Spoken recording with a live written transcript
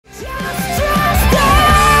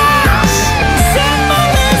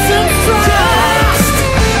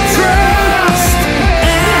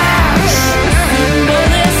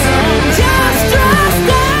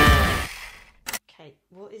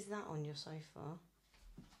over.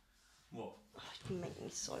 What? You make me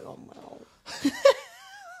so unwell.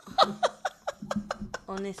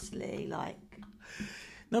 Honestly, like...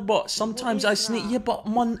 No, but sometimes I sneeze. that? Yeah, but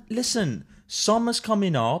listen, summer's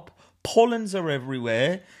coming up, pollens are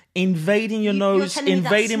everywhere, invading your nose,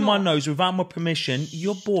 invading my nose without my permission.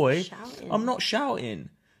 Your boy, I'm not shouting.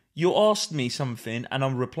 You asked me something and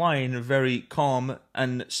I'm replying in a very calm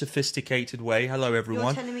and sophisticated way. Hello,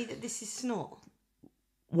 everyone. You're telling me that this is snot?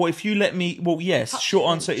 Well, if you let me... Well, yes.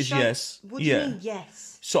 Short answer is yes. What do you mean,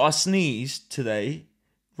 yes? So I sneezed today,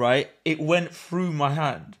 right? It went through my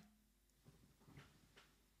hand.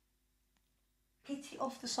 Hit it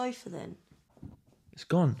off the sofa then. It's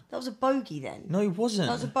gone. That was a bogey then. No, it wasn't.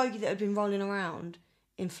 That was a bogey that had been rolling around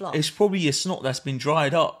in fluff. It's probably a snot that's been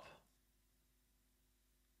dried up.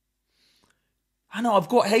 I know, I've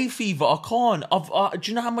got hay fever. I can't. Do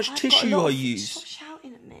you know how much tissue I use? Stop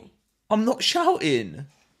shouting at me. I'm not shouting.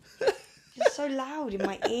 You're so loud in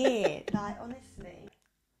my ear. Like, honestly.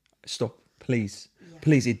 Stop, please. Yeah.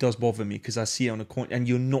 Please, it does bother me because I see it on a corner and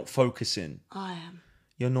you're not focusing. I am.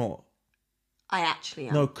 You're not. I actually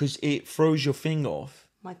am. No, because it throws your thing off.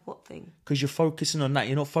 My what thing? Because you're focusing on that.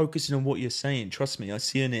 You're not focusing on what you're saying. Trust me, I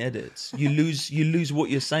see in the edits. You lose what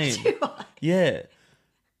you're saying. Do I? Yeah.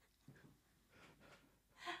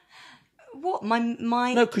 What? My...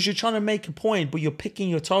 No, because you're trying to make a point, but you're picking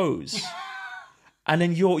your toes. And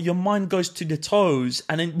then your mind goes to the toes,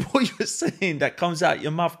 and then what you're saying that comes out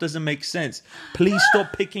your mouth doesn't make sense. Please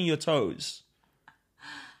stop picking your toes.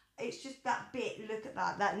 It's just that bit. Look at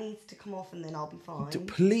that. That needs to come off and then I'll be fine.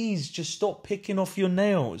 Please just stop picking off your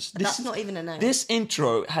nails. That's not even a nail. This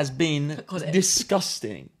intro has been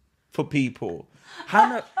disgusting for people.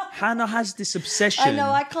 Hannah has this obsession. I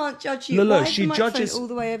know, I can't judge you. Look, Why is she the microphone judges all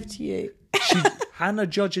the way over to you. Hannah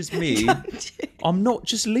judges me. I'm not.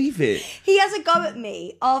 Just leave it. He has a go at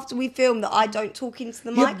me after we film that I don't talk into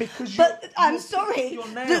the mic. But I'm sorry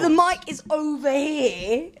that the mic is over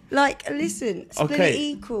here. Like, listen, split it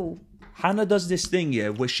equal. Hannah does this thing,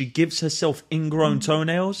 where she gives herself ingrown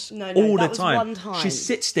toenails all the time. One time. She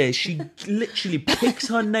sits there, she literally picks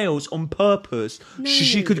her nails on purpose.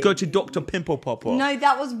 She could go to Dr. Pimple Popper. No,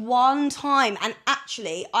 that was one time. And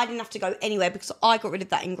actually, I didn't have to go anywhere because I got rid of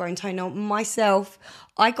that ingrown toenail myself.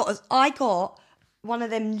 I got one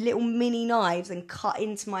of them little mini knives and cut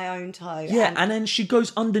into my own toe. Yeah, and then she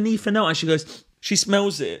goes underneath her nail and she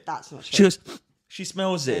smells it. That's not true. She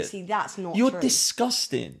smells it. See, that's not You're true.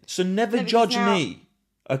 disgusting. So never judge me,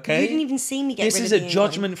 okay? You didn't even see me get rid of This is a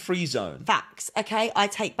judgment-free zone. Facts, okay? I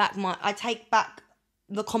take back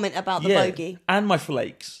the comment about the bogey. And my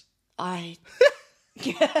flakes. I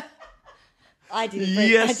didn't.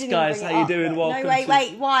 Yes, guys, how you doing? Welcome. No,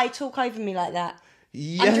 wait. Why talk over me like that?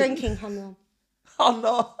 Yeah. I'm drinking. Hold on. Oh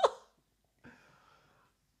no!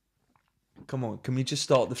 Come on, can we just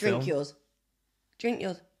start the film? Drink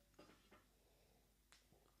yours.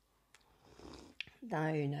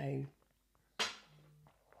 No.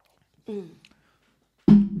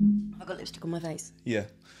 I've got lipstick on my face. Yeah.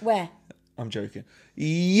 Where? I'm joking.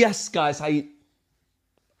 Yes, guys, how you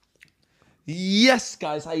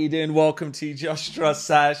doing? Welcome to Just Trust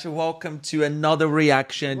Sash. Welcome to another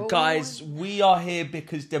reaction. Guys, we are here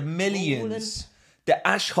because the millions, the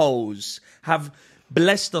ashholes, have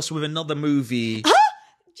blessed us with another movie.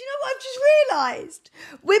 Do you know what I've just realised?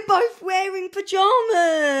 We're both wearing pyjamas.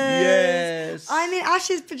 Yes. I'm in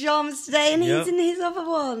Ash's pyjamas today and he's in his other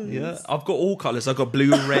ones. Yeah, I've got all colours. I've got blue,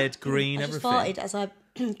 red, green, everything. I just farted as I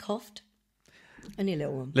coughed. Only a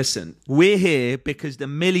little one. Listen, we're here because the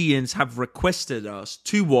millions have requested us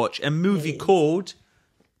to watch a movie called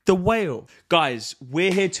The Whale. Guys,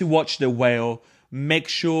 we're here to watch The Whale. Make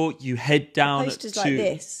sure you head down the poster's like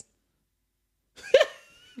this.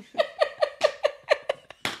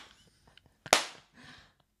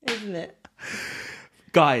 Isn't it?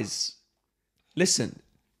 Guys, listen.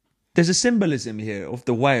 There's a symbolism here of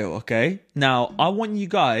the whale, okay? Now, I want you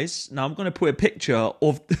guys... Now, I'm going to put a picture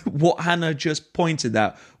of what Hannah just pointed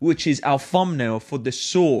out, which is our thumbnail for the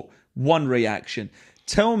Saw 1 reaction.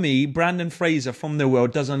 Tell me Brandon Fraser from The Whale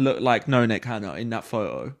doesn't look like No-Neck Hannah in that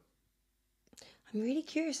photo. I'm really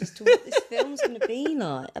curious as to what this film's going to be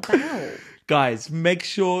about. Guys, make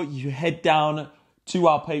sure you head down to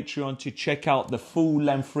our Patreon to check out the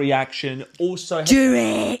full-length reaction. Also, do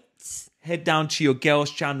it! Head down to your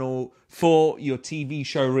girls' channel for your TV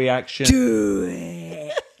show reaction. Do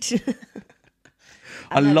it!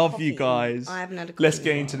 I love you guys. I haven't had a coffee. Let's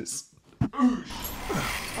get into this. Oh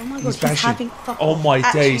my god, he's having Oh my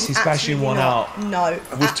days, he's bashing one out. No.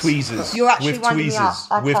 With tweezers. You're actually with winding me up.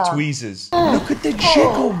 tweezers. With tweezers. Look at the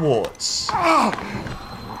gigawatts.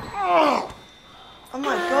 Oh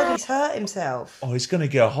my God, he's hurt himself. Oh, he's going to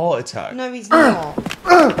get a heart attack. No, he's not.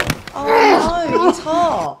 Oh no, his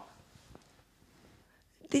heart.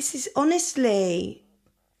 This is honestly...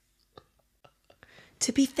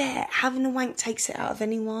 To be fair, having a wank takes it out of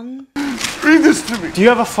anyone. Read this to me. Do you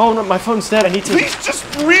have a phone? My phone's dead. I need to... Please just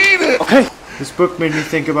read it. Okay. This book made me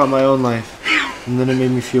think about my own life. And then it made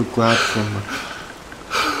me feel glad for him.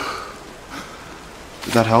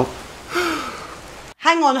 Did that help?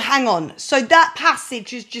 Hang on. So that passage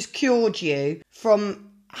has just cured you from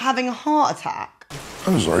having a heart attack?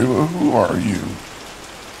 I'm sorry, but who are you?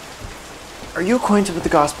 Are you acquainted with the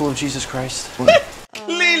gospel of Jesus Christ?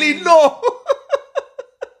 Clearly no.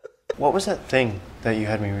 What was that thing that you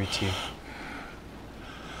had me read to you?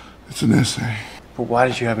 It's an essay. But why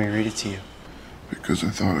did you have me read it to you? Because I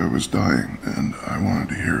thought I was dying, and I wanted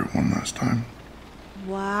to hear it one last time.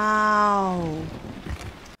 Wow.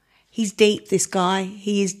 He's deep, this guy.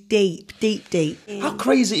 He is deep. How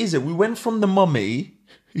crazy is it? We went from the mummy,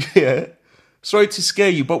 yeah, sorry to scare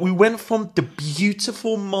you, but we went from the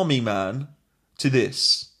beautiful mummy man to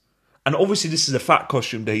this. And obviously this is a fat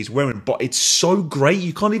costume that he's wearing, but it's so great,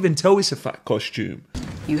 you can't even tell it's a fat costume.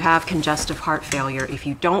 You have congestive heart failure. If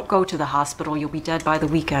you don't go to the hospital, you'll be dead by the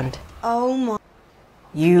weekend. Oh my...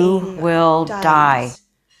 You will die.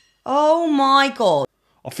 Oh my God.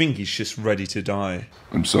 I think he's just ready to die.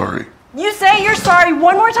 I'm sorry. You say you're sorry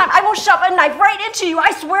one more time, I will shove a knife right into you,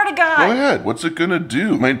 I swear to God. Go ahead. What's it gonna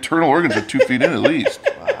do? My internal organs are 2 feet in at least.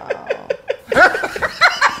 Wow.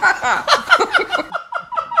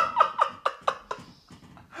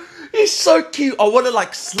 He's so cute. I want to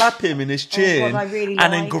like slap him in his chin God, I really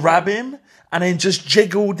and then like grab him and then just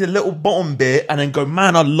jiggle the little bottom bit and then go,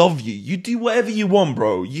 man, I love you. You do whatever you want,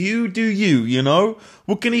 bro. You do you, you know?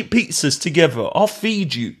 We can eat pizzas together. I'll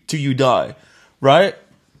feed you till you die, right?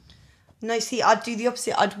 No, see, I'd do the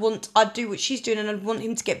opposite. I'd do what she's doing and I'd want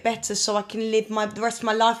him to get better so I can live the rest of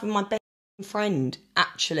my life with my best friend,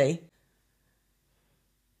 actually.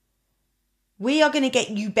 We are going to get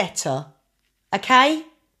you better, okay?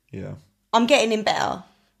 Yeah. I'm getting him better.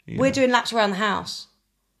 Yeah. We're doing laps around the house.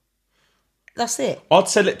 That's it. I'd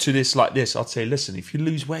sell it to this like this. I'd say, listen, if you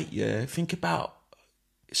lose weight, yeah, think about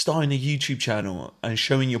starting a YouTube channel and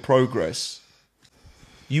showing your progress.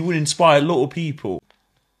 You would inspire a lot of people.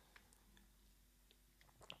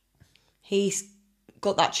 He's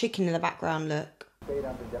got that chicken in the background, look.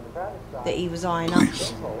 That he was eyeing up.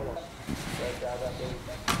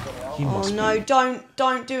 Oh no,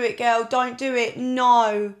 don't do it, girl. Don't do it.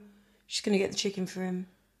 No. She's going to get the chicken for him.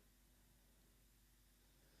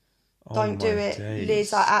 Don't do it. Days.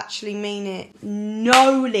 Liz, I actually mean it.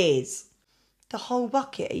 No, Liz. The whole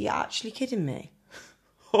bucket? Are you actually kidding me?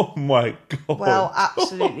 Oh my God. Well,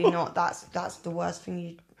 absolutely not. That's the worst thing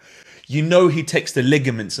you... You know he takes the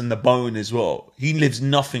ligaments and the bone as well. He leaves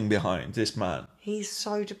nothing behind, this man. He's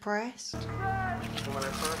so depressed.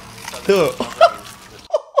 Look.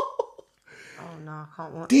 Oh no, I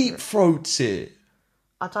can't watch Deep it. throats it.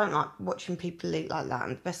 I don't like watching people eat like that in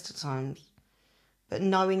the best of times. But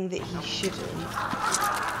knowing that he shouldn't.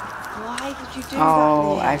 Why would you do that?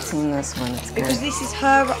 Oh, Liz? I've seen this one. It's good. Because this is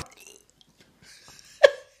her...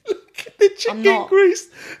 Look at the chicken grease.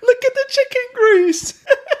 Look at the chicken grease.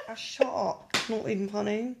 Shut up. Not even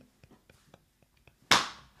funny.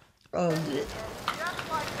 Oh. I don't know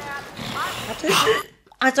why that affects me.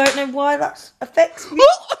 I don't know why it affects me so...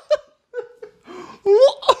 I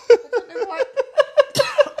don't know why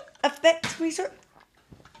that affects me.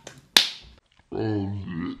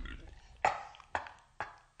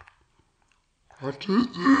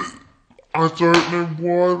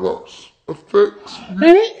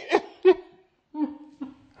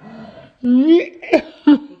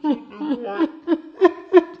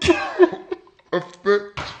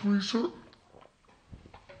 Affects me so.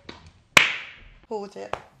 Pause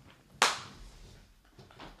it.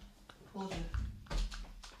 Pause it.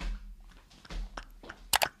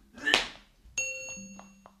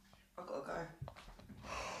 I've got to go.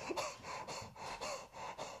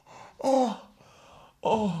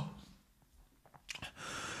 Oh.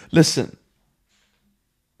 Listen.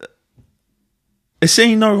 This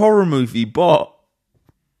ain't no horror movie, but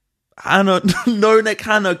Hannah, No Neck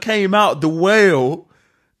Hannah came out, the whale,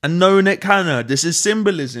 and No Neck Hannah. This is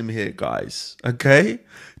symbolism here, guys. Okay?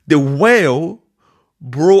 The whale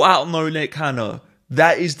brought out No Neck Hannah.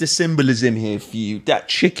 That is the symbolism here for you. That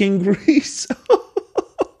chicken grease.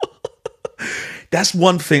 That's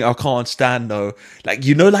one thing I can't stand though. Like,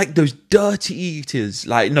 you know, like those dirty eaters,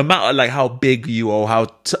 like no matter like how big you are, how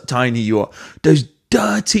tiny you are, those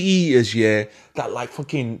dirty eaters, yeah, that like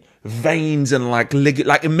fucking veins and like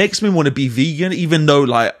it makes me want to be vegan, even though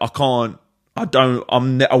like I can't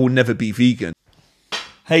I will never be vegan.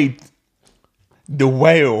 Hey, the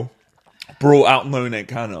whale brought out Monet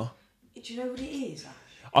Canna. Do you know what it is?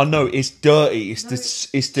 I know it's dirty. It's Stop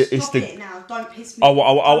the. it now. Don't piss me.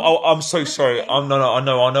 I'm so sorry. I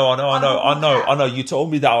know. You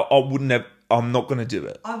told me that I wouldn't have. I'm not gonna do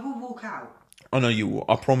it. I will walk out. I know you will.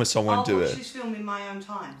 I promise I won't do I'll watch it. this film in my own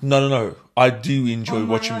time. No. I do enjoy On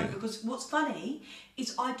my watching own, it. because what's funny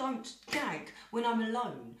is I don't gag when I'm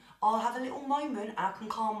alone. I'll have a little moment and I can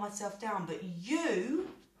calm myself down. But you,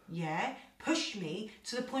 pushed me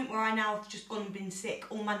to the point where I now have just gone and been sick.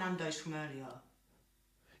 All my Nando's from earlier.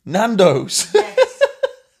 Nando's. Yes.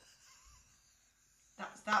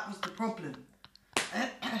 That was the problem.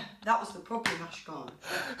 That was the problem, Ashkan.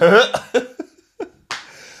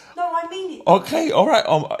 No, I mean it. Okay, all right.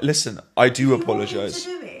 Listen, I do apologise. If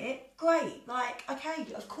you want me to do it, great. Like, okay,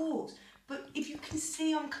 of course. But if you can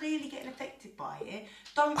see I'm clearly getting affected by it,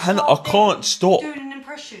 don't. Hannah, I can't stop. Doing an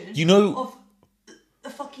impression. You know of a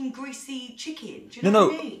fucking greasy chicken. Do you know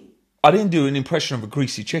what I mean? I didn't do an impression of a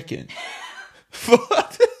greasy chicken.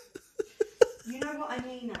 What? You know what I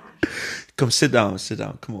mean, Ash? Come, sit down.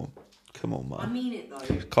 Come on, man. I mean it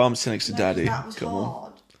though. Come sit next to Daddy. That was Come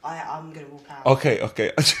hard. I'm gonna walk out.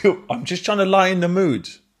 Okay. I'm just trying to lighten the mood.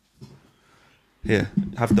 Here,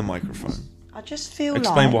 have the microphone. I just feel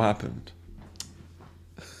Explain what happened.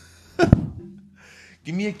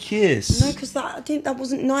 Give me a kiss. No, because that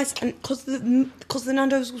wasn't nice, and because the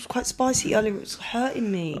Nando's was quite spicy earlier, it was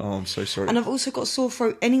hurting me. Oh, I'm so sorry. And I've also got a sore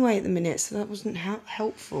throat anyway at the minute, so that wasn't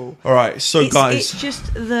helpful. All right, so guys, it's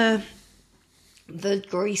just the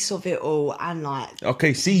grease of it all, and like.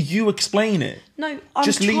 Okay, see, you explain it. No, I'm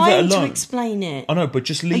just leave trying it alone. to explain it. I know, but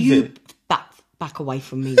just leave Are you it. back away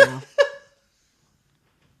from me now?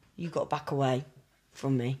 You got to back away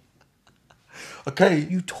from me. Okay.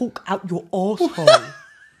 You talk out your arsehole.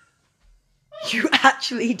 You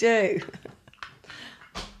actually do.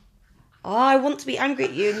 I want to be angry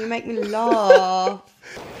at you and you make me laugh.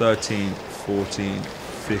 13, 14,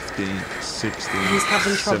 15, 16. He's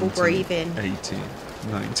having trouble 17, breathing. 18,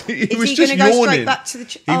 19. Is was he just going to go yawning. straight back to the...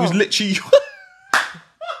 He was literally...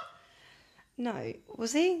 No,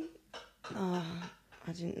 was he? Oh,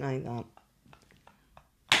 I didn't know that.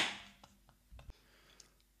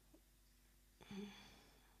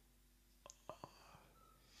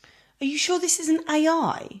 Are you sure this isn't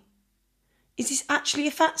AI? Is this actually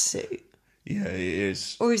a fat suit? Yeah, it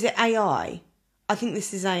is. Or is it AI? I think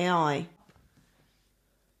this is AI.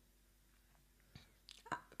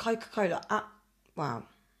 Coca-Cola. Wow.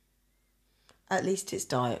 At least it's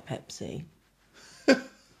Diet Pepsi.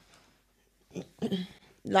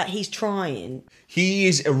 Like, he's trying. He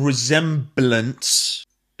is a resemblance.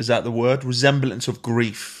 Is that the word? Resemblance of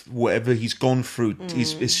grief. Whatever he's gone through.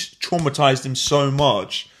 It's traumatized him so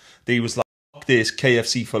much that he was like, fuck this,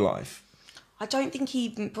 KFC for life. I don't think he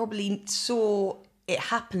even probably saw it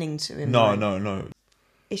happening to him. No.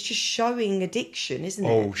 It's just showing addiction, isn't it?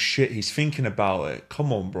 Oh, shit, he's thinking about it.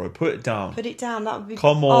 Come on, bro, put it down. Put it down, that would be...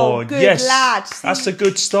 Come on, oh, good yes. lad. See? That's a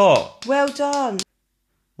good start. Well done.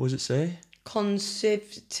 What does it say?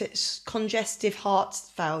 Congestive heart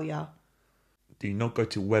failure. Do you not go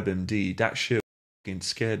to WebMD? That shit fucking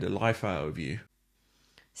scared the life out of you.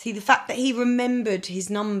 See, the fact that he remembered his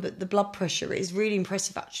number, the blood pressure, is really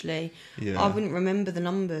impressive, actually. Yeah. I wouldn't remember the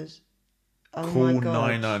numbers. Oh, Call my God.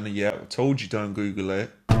 99. Yeah, I told you don't Google it.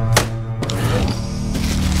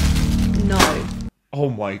 No. Oh,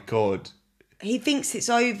 my God. He thinks it's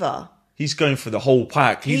over. He's going for the whole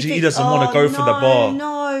pack. He thinks, doesn't want to go for the bar.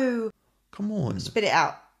 No. Come on. Spit it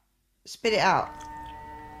out. Spit it out.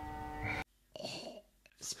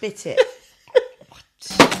 Spit it.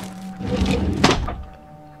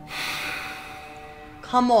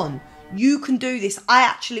 Come on. You can do this. I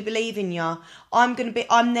actually believe in you. I'm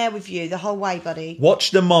there with you the whole way, buddy.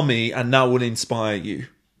 Watch The Mummy and that will inspire you.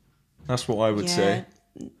 That's what I would say.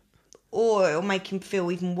 Or it'll make him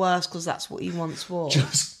feel even worse because that's what he once was.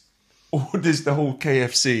 Just orders the whole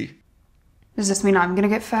KFC. Does this mean I'm gonna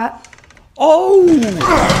get fat? Oh!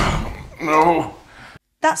 No.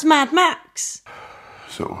 That's Mad Max.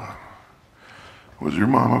 So, was your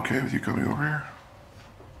mom okay with you coming over here?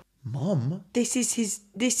 Mom? This is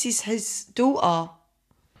his daughter.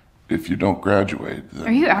 If you don't graduate, then...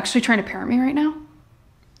 Are you actually trying to parent me right now?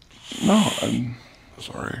 No, I'm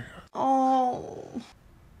sorry. Oh.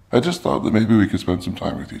 I just thought that maybe we could spend some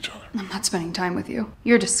time with each other. I'm not spending time with you.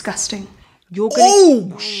 You're disgusting. You're gonna. Oh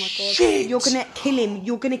my God! Shit. You're gonna kill him.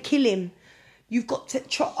 You're gonna kill him. You've got to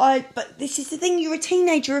try. But this is the thing. You're a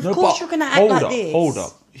teenager. Of course, you're gonna act like this. Hold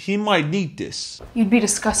up. He might need this. You'd be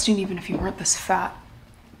disgusting even if you weren't this fat.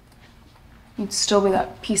 You'd still be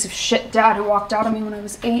that piece of shit dad who walked out on me when I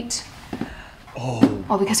was 8. Oh.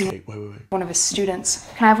 All because okay, he wait. one of his students.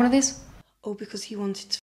 Can I have one of these? All because he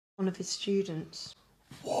wanted to one of his students.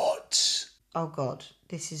 What? Oh God,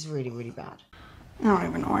 this is really, really bad. I don't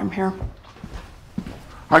even know why I'm here.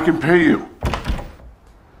 I can pay you.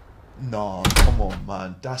 Nah, come on,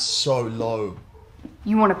 man. That's so low.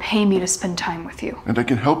 You want to pay me to spend time with you. And I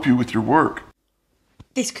can help you with your work.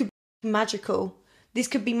 This could be magical. This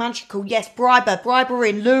could be magical. Yes, bribe her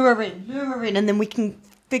in, lure her in, and then we can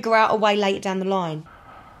figure out a way later down the line.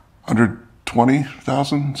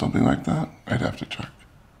 120,000, something like that. I'd have to check.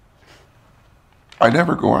 I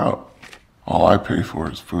never go out. All I pay for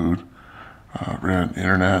is food, rent,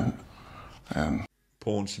 internet, and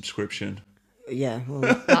Porn subscription. Yeah, well,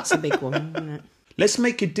 that's a big one, isn't it? Let's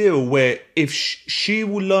make a deal where if she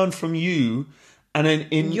will learn from you, and then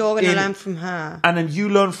You're going to learn from her. and then you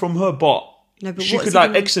learn from her, but No, but she what could is he like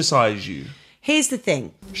gonna- exercise you. Here's the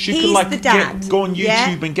thing. She He's could like the dad. go on YouTube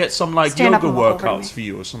yeah? and get some like Stand up yoga and walk over to workouts me. for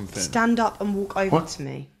you or something. Stand up and walk over What? to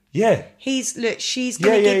me. Yeah. She's going Yeah,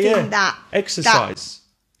 to yeah, give yeah. him that. Exercise.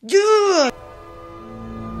 Yeah.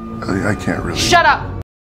 I can't really. Shut up!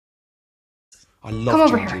 I love Come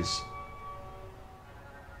over here. gingers.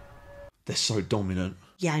 They're so dominant.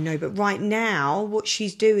 Yeah, I know, but right now, what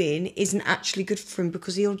she's doing isn't actually good for him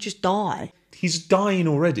because he'll just die. He's dying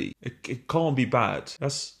already. It can't be bad.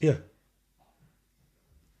 That's yeah.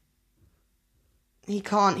 He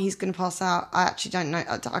can't. He's going to pass out. I actually don't know.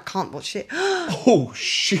 I can't watch it. Oh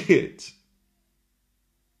shit.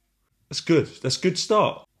 That's good. That's a good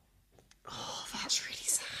start. That's really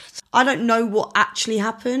sad. I don't know what actually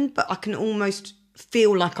happened, but I can almost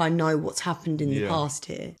feel like I know what's happened in the Yeah. past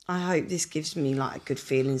here. I hope this gives me like good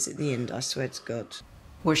feelings at the end. I swear to God.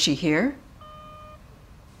 Was she here?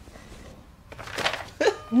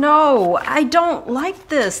 No, I don't like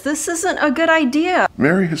this. This isn't a good idea.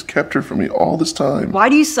 Mary has kept her from me all this time. Why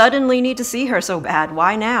do you suddenly need to see her so bad?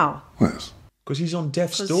 Why now? Liz, Because he's on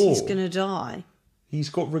death's Because door. he's going to die. He's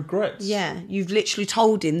got regrets. Yeah, you've literally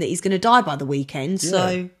told him that he's going to die by the weekend,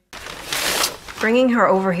 so... Bringing her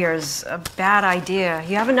over here is a bad idea.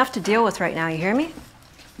 You have enough to deal with right now, you hear me?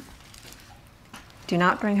 Do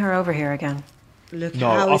not bring her over here again. Look No,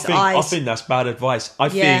 how I his think eyes... that's bad advice. I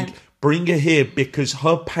Yeah. think bring her here because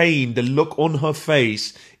her pain, the look on her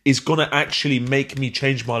face, is gonna actually make me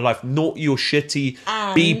change my life. Not your shitty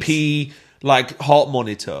And- BP like heart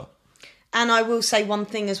monitor. And I will say one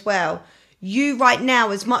thing as well. You right now,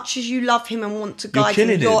 as much as you love him and want to You're guide him,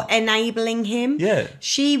 killing you're him. enabling him. Yeah.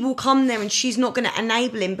 She will come there and she's not going to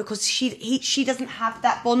enable him because she doesn't have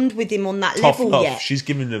that bond with him on that Tough level love. yet. She's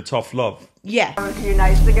giving him tough love. Yeah. A few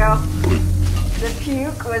nights ago, the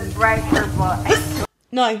puke was bright purple.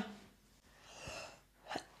 No.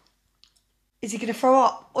 Is he going to throw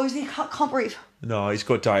up? Or is he can't breathe? No, he's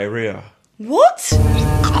got diarrhea. What?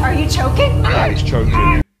 Are you choking? Yeah, he's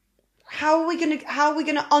choking. How are we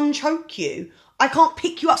gonna unchoke you? I can't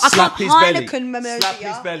pick you up. Slap I his can't belly. Heineken Mimosa. Slap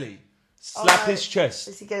his belly. Slap his chest.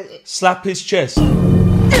 Is he gonna... Slap his chest. She's doing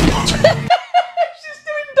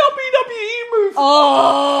WWE moves.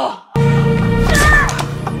 Oh!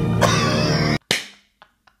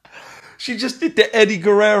 She just did the Eddie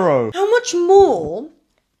Guerrero. How much more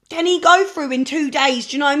can he go through in 2 days,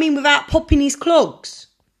 do you know what I mean, without popping his clogs?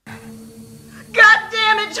 God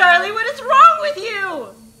damn it, Charlie, what is wrong with you?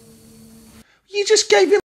 You just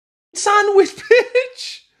gave him a sandwich,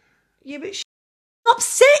 bitch. Yeah, but she's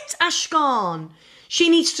upset, Ashkan. She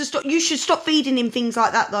needs to stop. You should stop feeding him things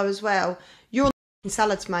like that, though, as well. You're on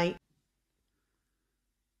salads, mate.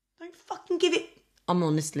 Don't fucking give it...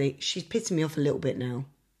 honestly, she's pissing me off a little bit now.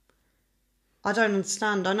 I don't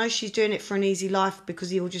understand. I know she's doing it for an easy life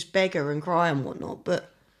because he'll just beg her and cry and whatnot, but...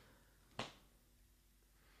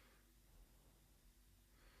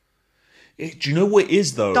 Do you know what it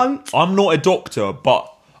is though? Don't- I'm not a doctor,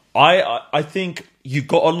 but I think you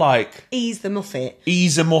gotta like ease them off it.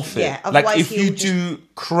 ease him off it. Yeah, Like otherwise if you he'll just- do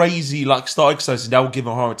crazy like start exercises, that will give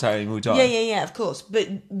him a heart attack and he'll die. Yeah, of course. But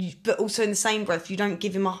also in the same breath, you don't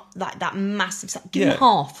give him that massive... Give Yeah. him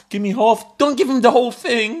half. Give me half. Don't give him the whole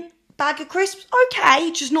thing. Bag of crisps?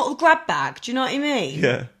 Okay, just not the grab bag. Do you know what I mean?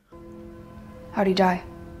 Yeah. How'd he die?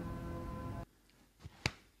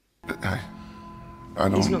 I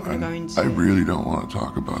don't. He's not gonna go into I it. really don't want to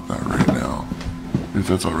talk about that right now. If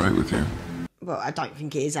that's all right with you. Well, I don't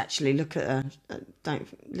think it is actually. Look at her. Don't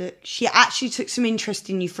look. She actually took some interest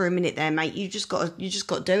in you for a minute there, mate. You just got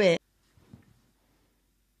to do it.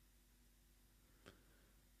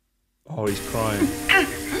 Oh, he's crying.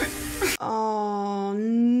 Oh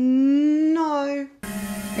no.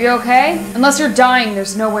 You okay? Unless you're dying,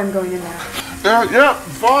 there's no way I'm going in there. Yeah,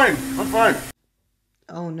 fine. I'm fine.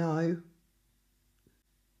 Oh no.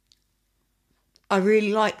 I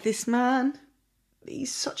really like this man.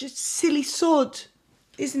 He's such a silly sod,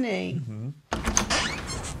 isn't he?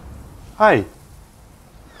 Hi.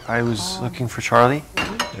 I was looking for Charlie.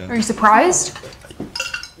 Are you surprised?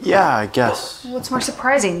 Yeah, I guess. What's more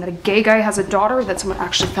surprising, that a gay guy has a daughter or that someone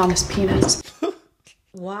actually found his penis?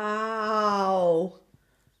 Wow.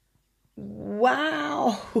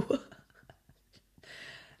 Wow.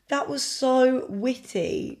 That was so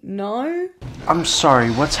witty, no? I'm sorry,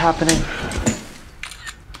 what's happening?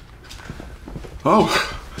 Oh,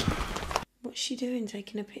 What's she doing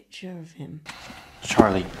taking a picture of him?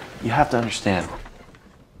 Charlie, you have to understand.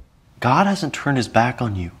 God hasn't turned his back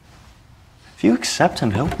on you. If you accept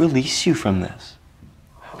him, he'll release you from this.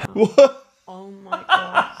 Oh my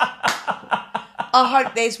god. I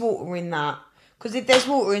hope there's water in that. Because if there's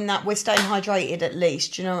water in that, we're staying hydrated at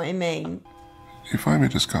least. Do you know what I mean? you find me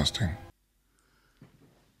disgusting?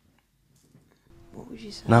 What would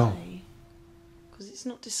you say? No. Because it's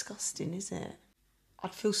not disgusting, is it?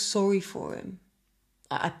 I'd feel sorry for him.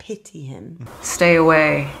 I pity him. Stay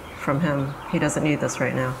away from him. He doesn't need this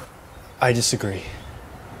right now. I disagree.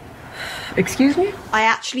 Excuse me? I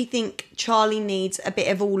actually think Charlie needs a bit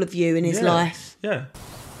of all of you in his life. Yeah.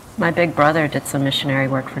 My big brother did some missionary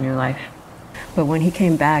work for New Life. But when he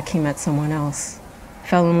came back, he met someone else.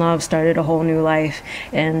 Fell in love, started a whole new life,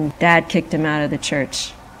 and Dad kicked him out of the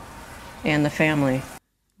church and the family.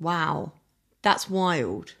 Wow. That's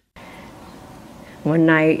wild. One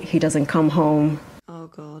night, he doesn't come home. Oh,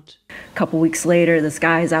 God. A couple weeks later, this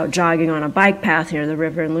guy's out jogging on a bike path near the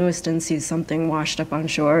river in Lewiston, sees something washed up on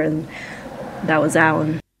shore, and that was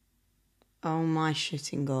Alan. Oh, my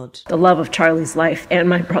shitting God. The love of Charlie's life and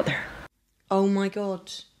my brother. Oh, my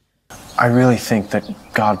God. I really think that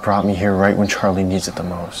God brought me here right when Charlie needs it the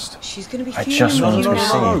most. She's going to be I fuming just with want you to be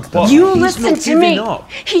now. saved. But You he's listen not to giving me. up.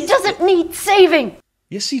 He doesn't need saving.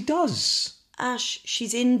 Yes, he does. Ash,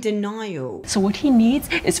 she's in denial. So what he needs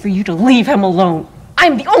is for you to leave him alone.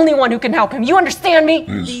 I'm the only one who can help him. You understand me?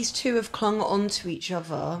 These two have clung on to each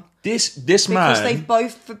other This because man, they've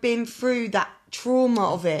both been through that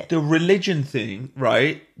trauma of it. the religion thing,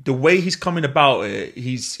 right? The way he's coming about it,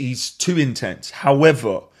 he's too intense.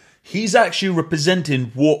 However, he's actually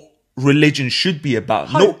representing what religion should be about.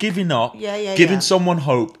 Hope. Not giving up, Yeah, giving yeah. someone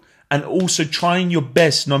hope, and also trying your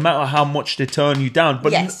best no matter how much they turn you down.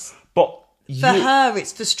 But Yes. but For her,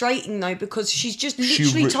 it's frustrating though because she's just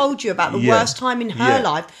literally told you about the Yeah. worst time in her Yeah.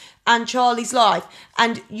 life and Charlie's life,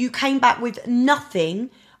 and you came back with nothing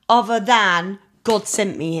other than God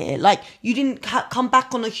sent me here. Like, you didn't come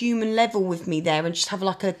back on a human level with me there and just have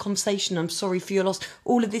like a conversation. I'm sorry for your loss.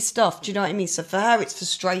 All of this stuff. Do you know what I mean? So for her, it's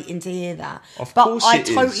frustrating to hear that. Of but course I it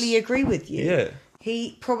is. totally agree with you. Yeah.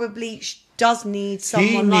 He probably does need he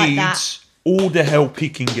someone like needs that. all the help he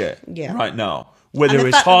can get Yeah. right now. And Whether the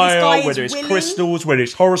it's fact that this guy higher, is whether it's willing- crystals, whether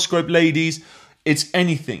it's horoscope ladies, it's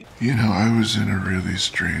anything. You know, I was in a really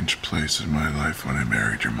strange place in my life when I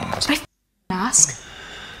married your mom. Mask?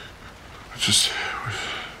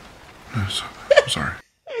 I'm sorry.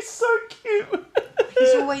 It's so cute.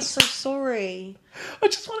 He's always so sorry. I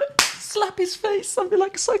just want to slap his face and be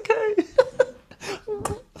like, it's okay.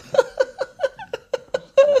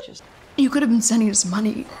 You could have been sending us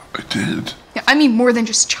money. I did. Yeah, I mean more than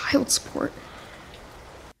just child support.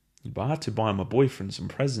 But I had to buy my boyfriend some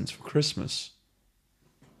presents for Christmas.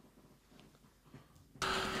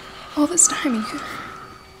 All this time,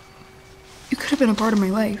 you could have been a part of my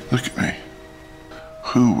life. Look at me.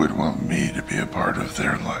 Who would want me to be a part of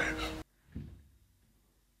their life?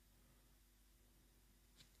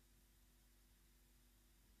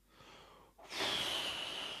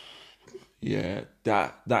 Yeah,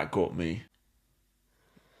 that got me.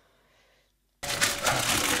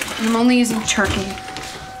 And I'm only using turkey.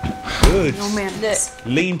 Good. No mayonnaise.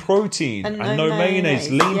 Lean protein and And no mayonnaise.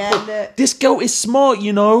 Lean Yeah, look. This girl is smart,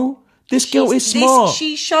 you know. This girl is smart.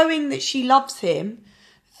 She's showing that she loves him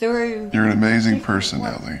through. You're an amazing person,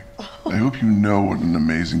 Ellie. I hope you know what an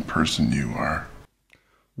amazing person you are.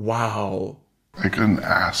 Wow. I couldn't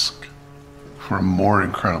ask for a more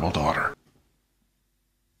incredible daughter.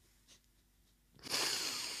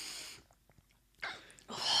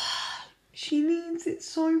 She needs it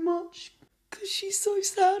so much because she's so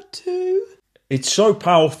sad too. It's so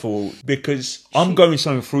powerful because I'm going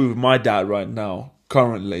something through with my dad right now,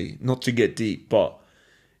 currently, not to get deep, but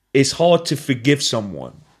it's hard to forgive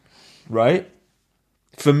someone, right?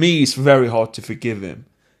 For me, it's very hard to forgive him.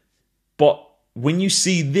 But when you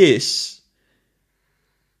see this,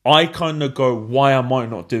 I kind of go, why am I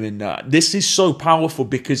not doing that? This is so powerful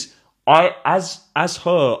because as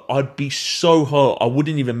her, I'd be so hurt. I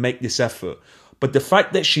wouldn't even make this effort. But the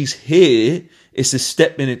fact that she's here is a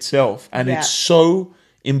step in itself, and it's so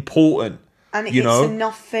important. And you know? It's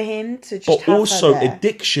enough for him to just But have also, her there.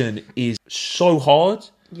 addiction is so hard.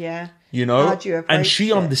 Yeah. You know? How do you And she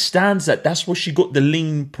approach it? understands that. That's why she got the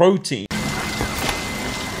lean protein. Is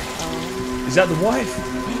that the wife?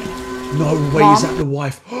 No way, Mom? is that the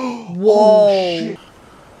wife? Whoa.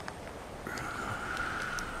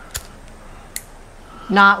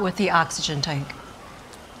 Not with the oxygen tank.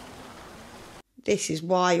 This is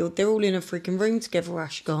wild. They're all in a freaking room together,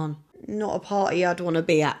 Ashkan. Not a party I'd want to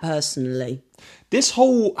be at personally. This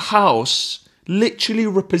whole house literally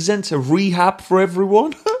represents a rehab for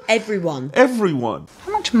everyone. Everyone. Everyone.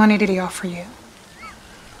 How much money did he offer you?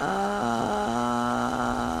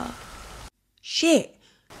 Shit.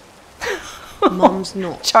 Mum's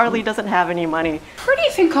not. Charlie doesn't have any money. Where do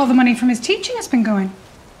you think all the money from his teaching has been going?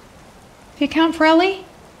 If you account for Ellie,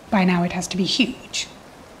 by now it has to be huge.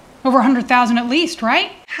 Over 100,000 at least,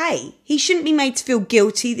 right? Hey, he shouldn't be made to feel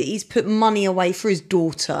guilty that he's put money away for his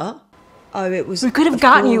daughter. Oh, it was... We could have of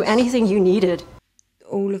gotten you course, anything you needed.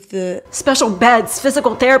 all of the... Special beds,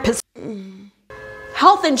 physical therapists,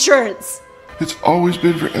 health insurance. It's always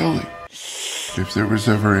been for Ellie. If there was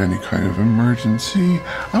ever any kind of emergency,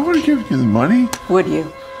 I would have given you the money. Would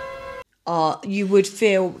you? You would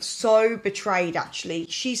feel so betrayed, actually.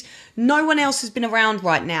 No one else has been around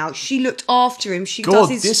right now. She looked after him. She does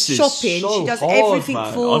his this shopping. is so She does hard, everything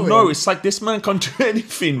man. for him. I know, it's like this man can't do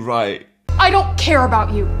anything right. I don't care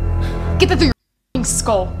about you. Get that through your f***ing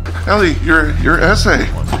skull. Ellie, your essay.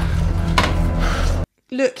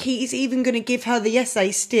 Look, he's even going to give her the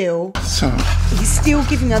essay still. So, He's still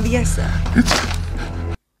giving her the essay. it's...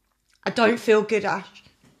 I don't feel good, Ash.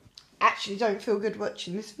 Actually, don't feel good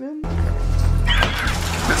watching this film.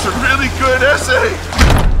 It's a really good essay.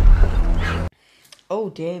 Oh,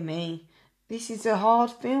 dear me. This is a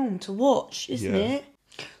hard film to watch, isn't it?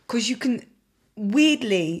 Because you can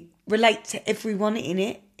weirdly relate to everyone in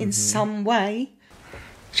it in some way.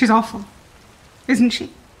 She's awful, isn't she?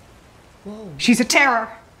 Whoa. She's a terror.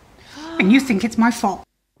 And you think it's my fault.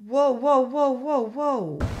 Whoa, whoa, whoa, whoa,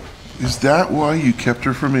 whoa. Is that why you kept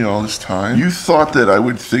her from me all this time? You thought that I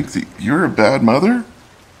would think that you're a bad mother?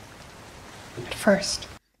 At first,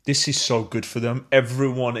 This is so good for them.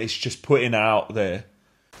 Everyone is just putting it out there.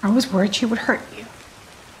 I was worried she would hurt you.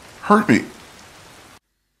 Hurt me.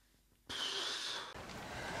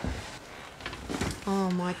 Oh,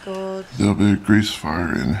 my God. There'll be a grease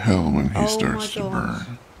fire in hell when he Oh starts my to God.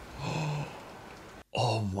 burn.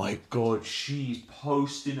 Oh my God, she's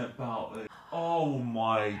posting about it. Oh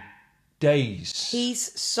my days.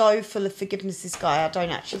 He's so full of forgiveness, this guy. I don't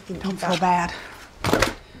actually think Don't he's feel bad.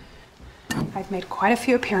 I've made quite a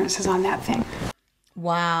few appearances on that thing.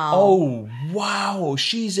 Wow. Oh wow,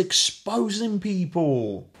 she's exposing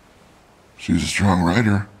people. She's a strong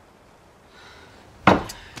writer.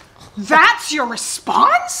 That's your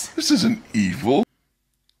response? This isn't evil.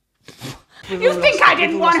 You think I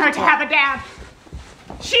didn't want her to have a dad?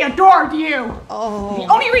 She adored you. Oh. The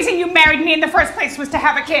only reason you married me in the first place was to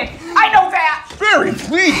have a kid. I know that. Barry,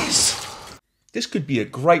 please. This could be a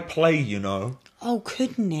great play, you know. Oh,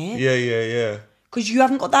 couldn't it? Yeah. Because you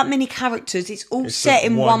haven't got that many characters. It's all It's set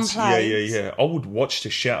at in once. one place. Yeah. I would watch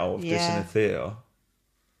the shit out of this in Yeah. a theatre.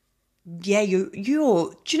 Yeah, you're.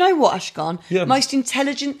 Do you know what, Ashkan? Yeah. Most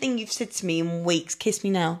intelligent thing you've said to me in weeks. Kiss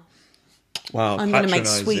me now. Wow, I'm going to make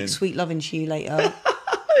sweet, patronising. sweet loving to you later.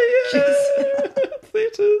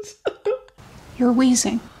 Theatres. You're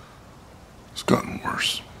wheezing. It's gotten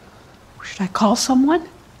worse. Should I call someone?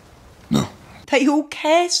 No. They all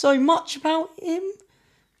care so much about him.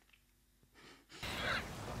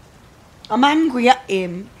 I'm angry at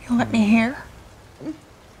him. You let me hear.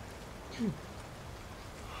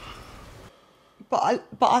 But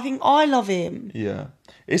I think I love him. Yeah.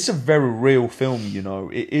 It's a very real film, you know.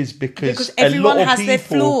 It is because everyone a lot of has people, their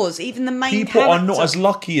flaws, even the main people are not character. as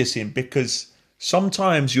lucky as him because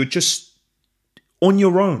sometimes you're just on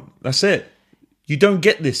your own. That's it. You don't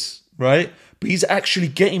get this, right? But he's actually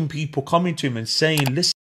getting people coming to him and saying,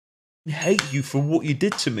 listen, I hate you for what you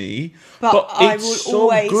did to me. But I it's will so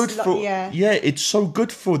always good for yeah, it's so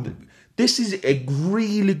good for them. This is a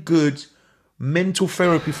really good mental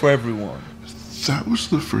therapy for everyone. That was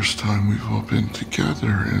the first time we've all been together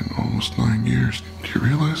in almost 9 years. Do you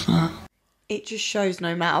realize that? It just shows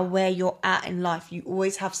no matter where you're at in life, you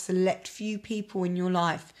always have select few people in your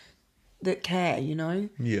life that care, you know?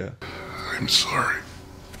 Yeah. I'm sorry.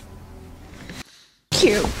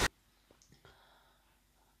 Cute.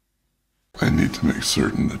 I need to make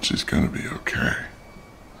certain that she's gonna be okay.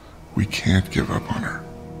 We can't give up on her.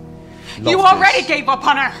 You already gave up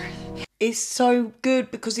on her. It's so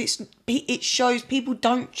good because it shows people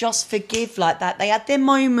don't just forgive like that. They had their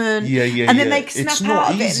moment, and then they snap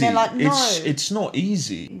out of it, and they're like, "No, it's not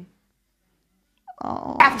easy."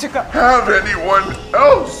 Oh. Have to go. Have anyone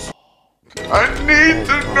else? I need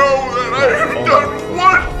to know that I have done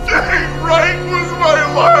one thing right with my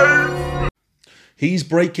life. He's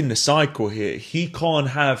breaking the cycle here. He can't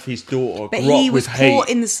have his daughter but grow he up was with hate. caught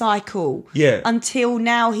in the cycle. Yeah. Until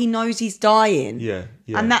now, he knows he's dying. Yeah.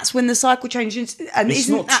 And that's when the cycle changes. And It's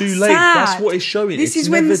isn't not that too late. sad? That's what it's showing. This It's is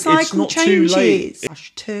when the never- it's cycle not too changes. late.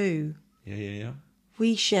 Rush 2. Yeah.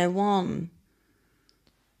 We share one.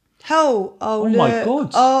 Oh, Oh look. my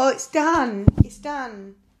God. Oh, it's done. It's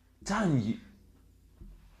done. Damn you.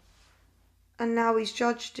 And now he's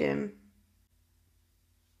judged him.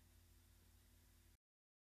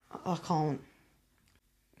 I can't.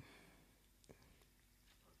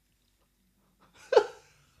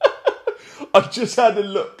 I just had a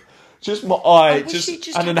look. Just my eye.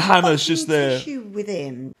 And then Hannah's just there. Issue with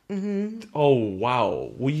him. Oh,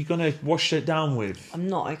 wow. What are you going to wash it down with? I'm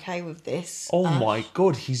not okay with this. Oh my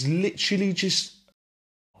God. He's literally just...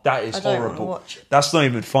 That is I don't wanna horrible. watch it. That's not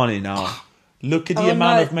even funny now. Look at the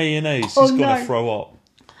amount of mayonnaise he's going to throw up.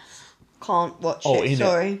 Can't watch Oh, it. innit?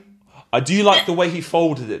 Sorry. I do like the way he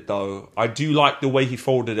folded it, though. I do like the way he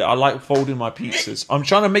folded it. I like folding my pizzas. I'm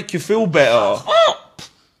trying to make you feel better.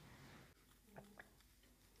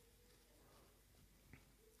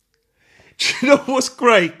 Do you know what's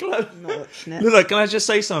great? I'm not watching it. Look, can I just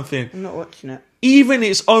say something? I'm not watching it. Even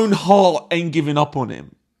its own heart ain't giving up on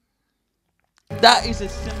him. That is a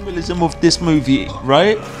symbolism of this movie,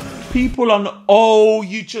 right? People are not... Oh,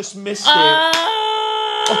 you just missed it.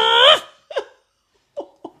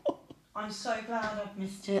 I'm so glad I've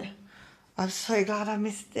missed it. I'm so glad I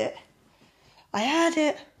missed it. I had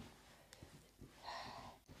it.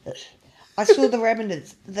 I saw the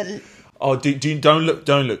remnants. Oh,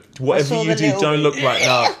 don't look. Whatever you do, don't look right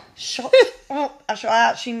now. I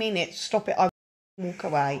actually mean it. Stop it. I walk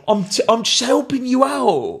away. I'm just helping you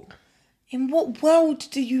out. In what world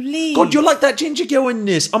do you live? God, you're like that ginger girl in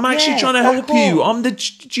this. I'm actually trying to help back you. off. I'm the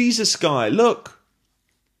Jesus guy. Look.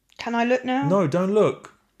 Can I look now? No, don't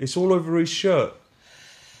look. It's all over his shirt.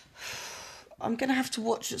 I'm going to have to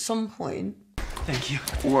watch at some point. Thank you.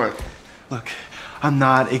 What? Look, I'm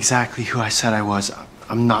not exactly who I said I was.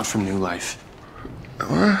 I'm not from New Life.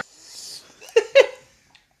 What?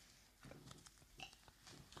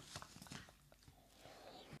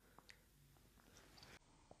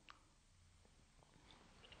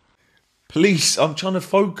 Please, I'm trying to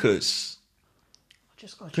focus.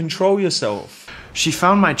 Control yourself. She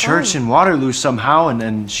found my church in Waterloo somehow, and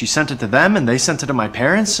then she sent it to them, and they sent it to my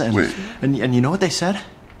parents, and Wait. and you know what they said?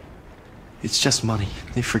 It's just money.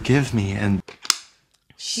 They forgive me, and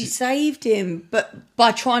She saved him, but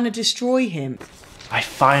by trying to destroy him. I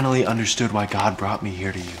finally understood why God brought me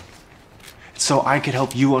here to you. It's so I could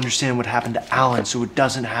help you understand what happened to Alan, so it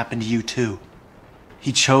doesn't happen to you too.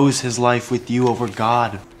 He chose his life with you over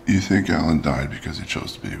God. You think Alan died because he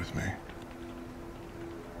chose to be with me?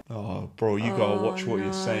 Oh, bro, you gotta watch what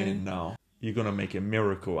you're saying now. You're gonna make a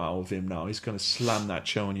miracle out of him now. He's gonna slam that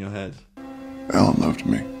chair on your head. Alan loved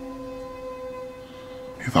me.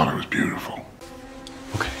 He thought I was beautiful.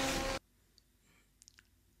 Okay.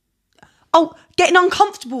 Oh, getting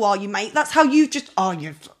uncomfortable, are you, mate? That's how you just... Oh,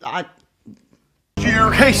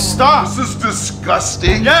 Hey, stop! This is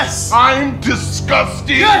disgusting. Yes! I'm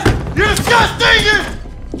disgusting. Yes! You're disgusting!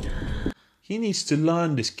 He needs to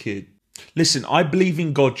learn, this kid. Listen, I believe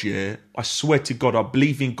in God, yeah? I swear to God, I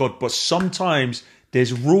believe in God. But sometimes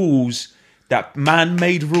there's rules that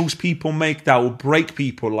man-made rules people make that will break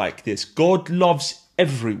people like this. God loves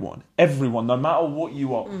everyone, no matter what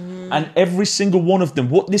you are. And every single one of them,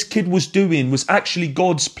 what this kid was doing was actually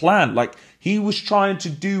God's plan. Like, he was trying to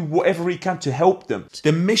do whatever he can to help them.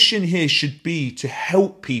 The mission here should be to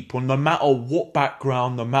help people, no matter what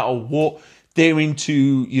background, no matter what they're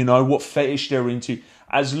into, you know, what fetish they're into.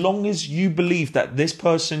 As long as you believe that this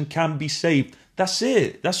person can be saved, that's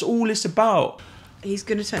it. That's all it's about. He's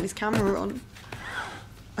going to turn his camera on.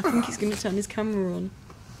 I think he's going to turn his camera on.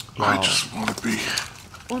 I just want to be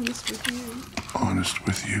Honest with you. honest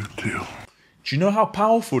with you, too. Do you know how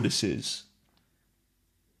powerful this is?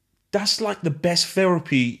 That's like the best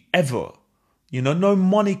therapy ever. You know, no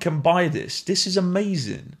money can buy this. This is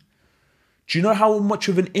amazing. Do you know how much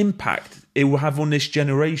of an impact it will have on this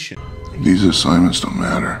generation? These assignments don't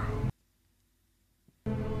matter.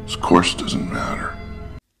 This course doesn't matter.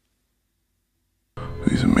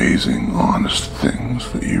 These amazing, honest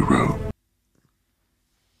things that you wrote,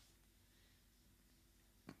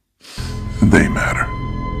 they matter.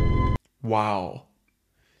 Wow.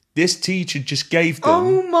 This teacher just gave them...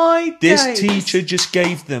 Oh my This days. teacher just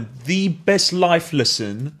gave them the best life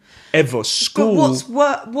lesson ever. School...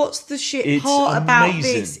 But what's the shit It's part about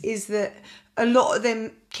amazing. this is that a lot of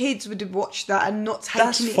them kids would have watched that and not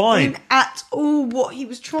That's taken it fine. in at all what he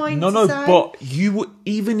was trying to No, say. but you would,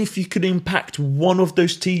 even if you could impact one of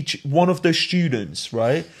those students,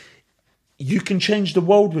 right? You can change the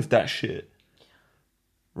world with that shit,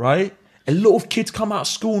 right? A lot of kids come out of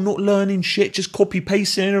school not learning shit, just copy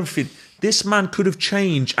pasting and everything. This man could have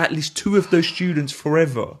changed at least 2 of those students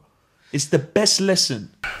forever. It's the best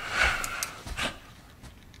lesson.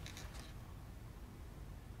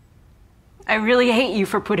 I really hate you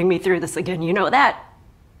for putting me through this again. You know that?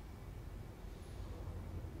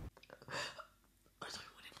 I don't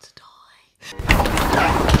want him to die.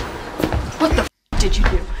 What the f did you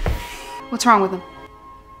do? What's wrong with him?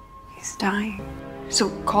 He's dying. So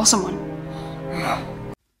call someone.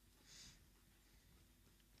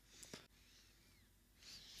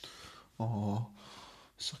 Oh,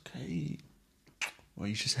 it's okay. Well,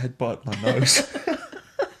 you just headbutt my nose.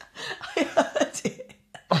 I heard it.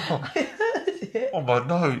 I heard it. Oh, my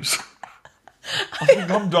nose. I think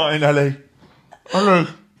I'm dying, Ellie. Hello.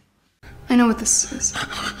 I know what this is.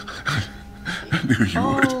 I knew you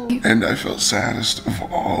would. And I felt saddest of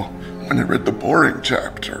all when I read the boring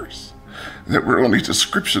chapters that were only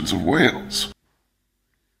descriptions of whales.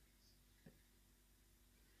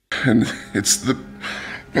 And it's the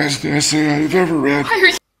best essay I've ever read. Why are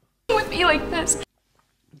you with me like this?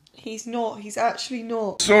 He's not. He's actually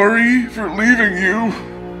not. Sorry for leaving you.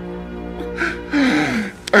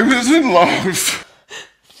 I was in love.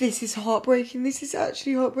 This is heartbreaking. This is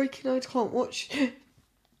actually heartbreaking. I can't watch.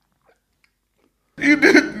 You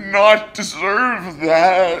did not deserve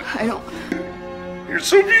that. I don't... You're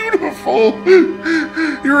so beautiful.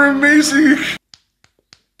 You're amazing.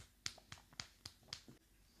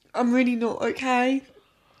 I'm really not okay.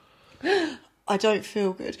 I don't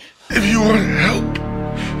feel good. If you want help,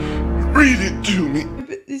 read it to me.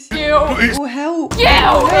 But this Please. will help.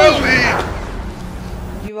 Ellie.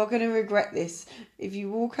 You are going to regret this. If you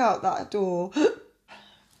walk out that door,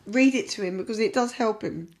 read it to him because it does help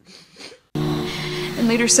him. And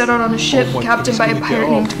later set out on a ship captained by a gonna pirate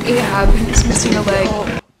get named Ahab who's missing a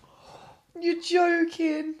leg. You're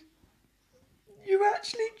joking. You're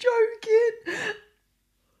actually joking.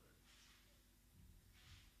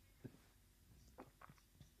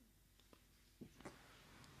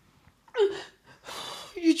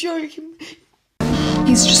 You're joking.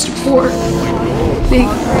 He's just a poor, big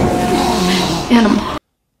animal.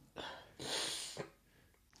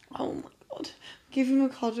 Oh my god. Give him a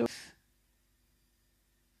cuddle.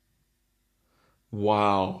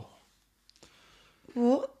 Wow.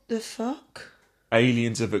 What the fuck?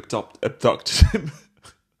 Aliens have abducted him.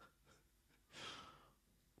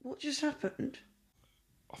 What just happened?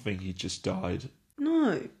 I think he just died.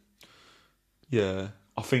 No. Yeah,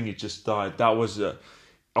 I think he just died. That was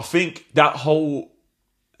I think that whole...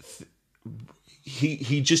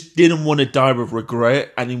 He just didn't want to die with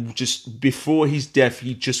regret, and he just, before his death,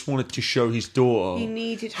 he just wanted to show his daughter He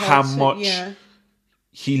needed her how to- much yeah.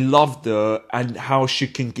 he loved her and how she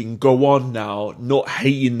can go on now, not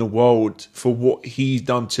hating the world for what he's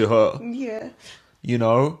done to her. Yeah. You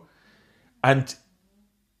know? And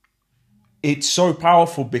it's so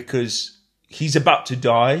powerful because he's about to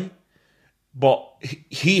die, but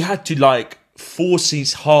he had to like force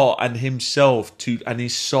his heart and himself to, and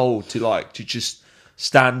his soul to just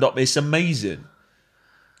stand up. It's amazing.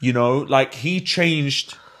 You know, like he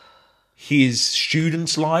changed his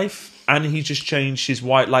student's life and he just changed his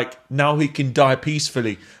wife. Like now he can die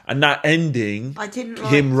peacefully. And that ending, I didn't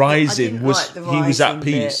like him the- I rising didn't was, like the he was at rising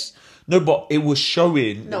peace. No, but it was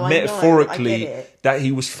showing No, I know, I metaphorically get it. that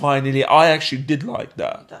he was finally, I actually did like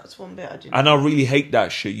that. That's one bit I didn't. And I really hate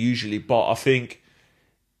that shit usually, but I think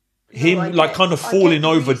him I like get- kind of I falling get the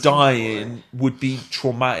over reason for dying would be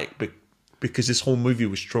traumatic because this whole movie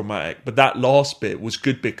was traumatic. But that last bit was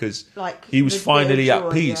good because Like, he was the bit of finally at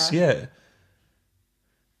joy, peace. yeah. Yeah.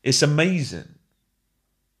 It's amazing.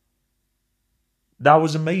 That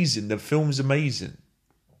was amazing. The film's amazing.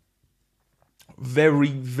 Very,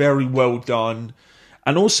 very well done.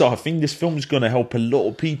 And also, I think this film is going to help a lot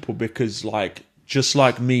of people because, like, just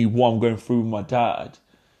like me, what I'm going through with my dad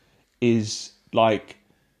is, like,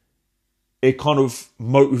 it kind of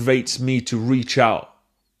motivates me to reach out,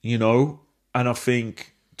 you know? And I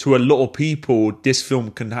think to a lot of people, this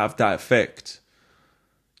film can have that effect,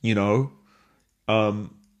 you know? And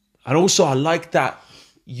also, I like that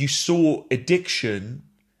you saw addiction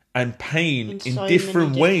and pain in so different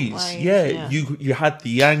many ways. different ways, Yeah, yeah. you had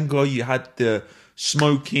the anger, you had the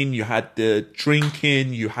smoking, you had the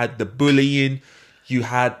drinking, you had the bullying, you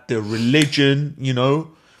had the religion, you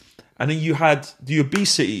know, and then you had the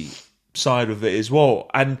obesity side of it as well.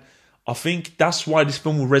 And I think that's why this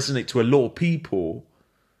film will resonate to a lot of people.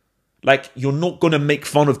 Like, you're not going to make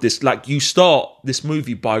fun of this. Like, you start this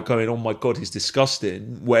movie by going, oh my God, he's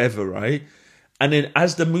disgusting, whatever, right? And then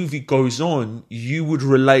as the movie goes on, you would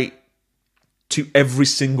relate to every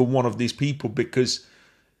single one of these people because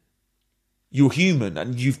you're human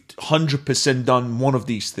and you've 100% done one of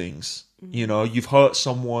these things. You know, you've hurt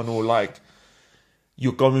someone or like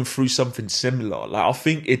you're going through something similar. Like, I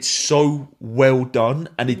think it's so well done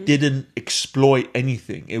and it didn't exploit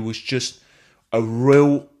anything. It was just a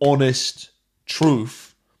real honest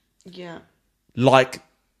truth. Yeah. Like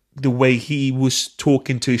the way he was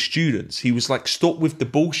talking to his students. He was like, stop with the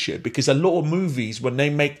bullshit. Because a lot of movies, when they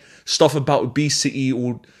make stuff about obesity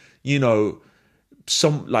or, you know,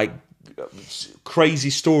 some like crazy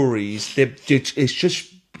stories, it's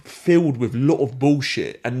just filled with a lot of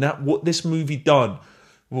bullshit. And that what this movie done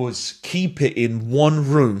was keep it in one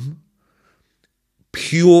room,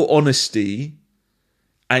 pure honesty,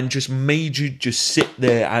 and just made you just sit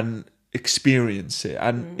there and experience it.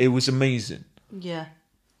 And it was amazing. Yeah.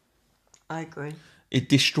 I agree. It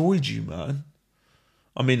destroyed you, man.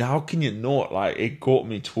 I mean, how can you not? Like, it got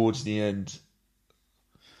me towards the end.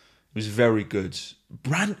 It was very good.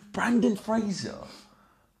 Brandon Fraser.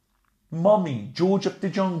 Mummy, George of the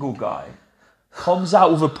Jungle guy. Comes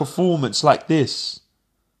out with a performance like this.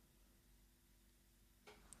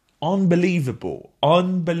 Unbelievable.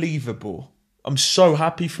 Unbelievable. I'm so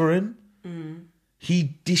happy for him.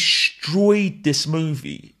 He destroyed this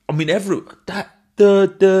movie. I mean,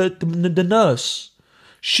 the nurse,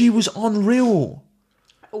 she was unreal.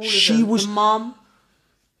 All of them. The mum,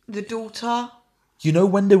 the daughter. You know,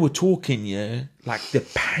 when they were talking, yeah, like the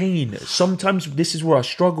pain. Sometimes this is where I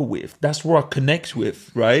struggle with. That's where I connect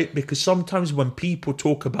with, right? Because sometimes when people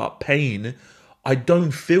talk about pain, I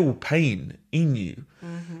don't feel pain in you.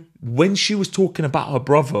 When she was talking about her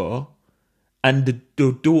brother and the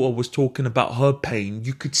daughter was talking about her pain,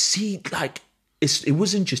 you could see, like, it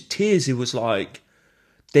wasn't just tears. It was like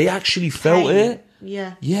they actually felt it.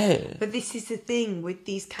 Yeah. Yeah. But this is the thing with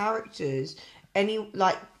these characters.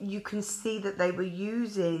 You can see that they were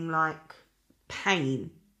using, like,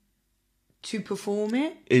 pain to perform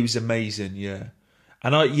it. It was amazing, yeah.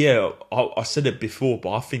 And I said it before,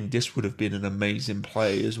 but I think this would have been an amazing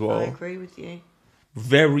play as well. I agree with you.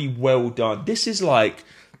 Very well done. This is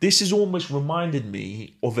almost reminded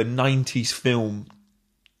me of a 90s film,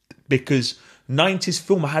 because 90s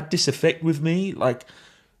film had this effect with me, like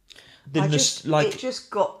it just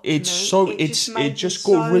got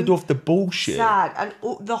rid of the bullshit. Sad, and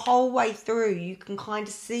the whole way through, you can kind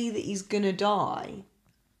of see that he's gonna die,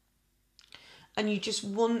 and you just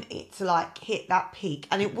want it to like hit that peak.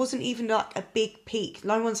 And it wasn't even like a big peak.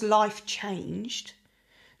 No one's life changed.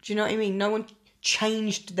 Do you know what I mean? No one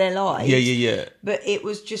changed their lives. Yeah. But it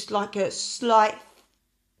was just like a slight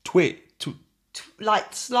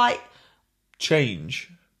slight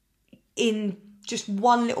change in just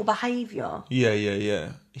one little behaviour.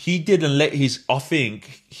 Yeah. He didn't let I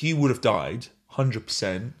think he would have died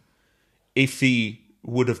 100% if he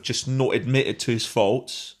would have just not admitted to his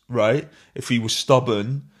faults, right? If he was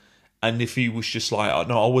stubborn and if he was just like, oh,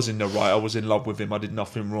 no, I was in the right, I was in love with him, I did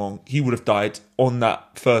nothing wrong, he would have died on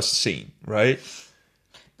that first scene, right?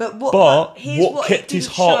 But what kept his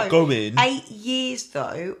heart going? 8 years,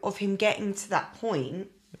 though, of him getting to that point.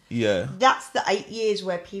 Yeah. That's the 8 years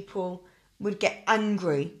where people would get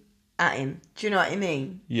angry at him. Do you know what I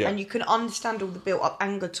mean? Yeah. And you can understand all the built-up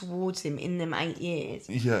anger towards him in them 8 years.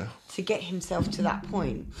 Yeah. To get himself to that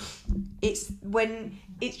point. It's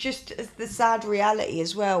just the sad reality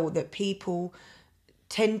as well that people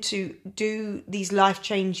tend to do these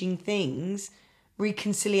life-changing things,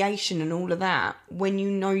 reconciliation and all of that, when you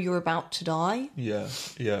know you're about to die. Yeah.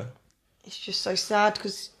 It's just so sad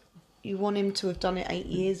because you want him to have done it 8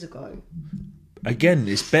 years ago. Again,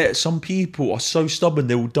 it's better. Some people are so stubborn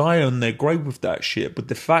they will die on their grave with that shit. But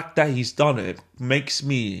the fact that he's done it makes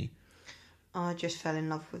me I just fell in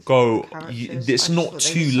love with the characters. It's not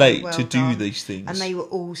too late to do these things. And they were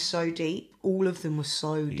all so deep. All of them were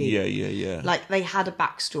so deep. Yeah. Like, they had a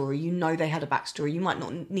backstory. You know they had a backstory. You might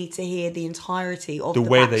not need to hear the entirety of the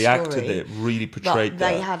way backstory, they acted it really portrayed but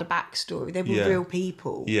that. They had a backstory. They were real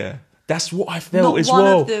people. Yeah. That's what I felt Not as one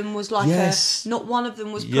well. of them was like not one of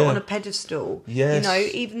them was put on a pedestal. Yes. You know,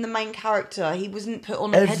 even the main character, he wasn't put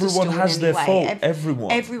on a pedestal. Everyone has in any their way.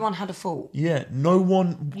 fault. Everyone had a fault. Yeah, no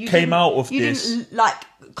one You came didn't- out of you this. didn't like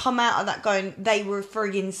come out of that going they were a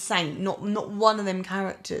friggin' saint. Not one of them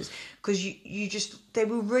characters, because you just they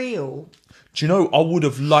were real. Do you know, I would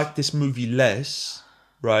have liked this movie less,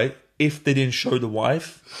 right, if they didn't show the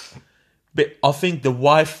wife. But I think the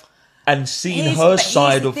wife and seeing her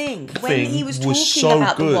side of thing. thing When he was talking so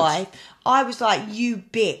about good. the wife, I was like, "You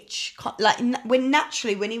bitch!" Like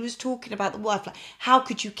when he was talking about the wife, like, how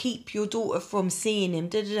could you keep your daughter from seeing him?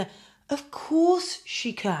 Da, da, da. Of course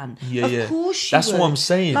she can. Yeah, of course she That's would. what I'm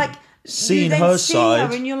saying. Like Seeing you then her see side,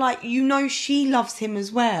 her and you're like, you know, she loves him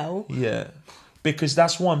as well. yeah, because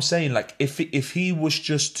that's what I'm saying. Like, if he was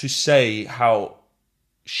just to say how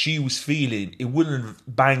she was feeling, it wouldn't have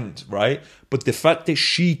banged, right? But the fact that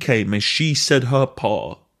she came and she said her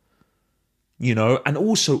part, you know, and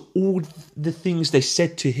also all the things they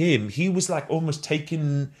said to him, he was like almost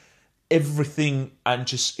taking everything and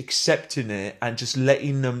just accepting it and just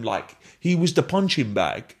letting them, like, he was the punching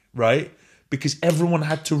bag, right? Because everyone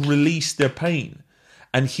had to release their pain,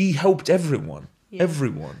 and he helped everyone.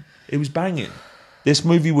 Everyone. It was banging. This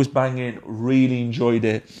movie was banging. Really enjoyed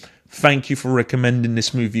it. Thank you for recommending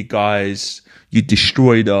this movie, guys. You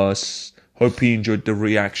destroyed us. Hope you enjoyed the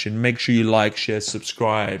reaction. Make sure you like, share,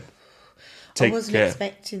 subscribe. Take I wasn't care.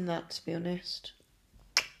 expecting that, to be honest.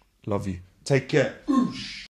 Love you. Take care.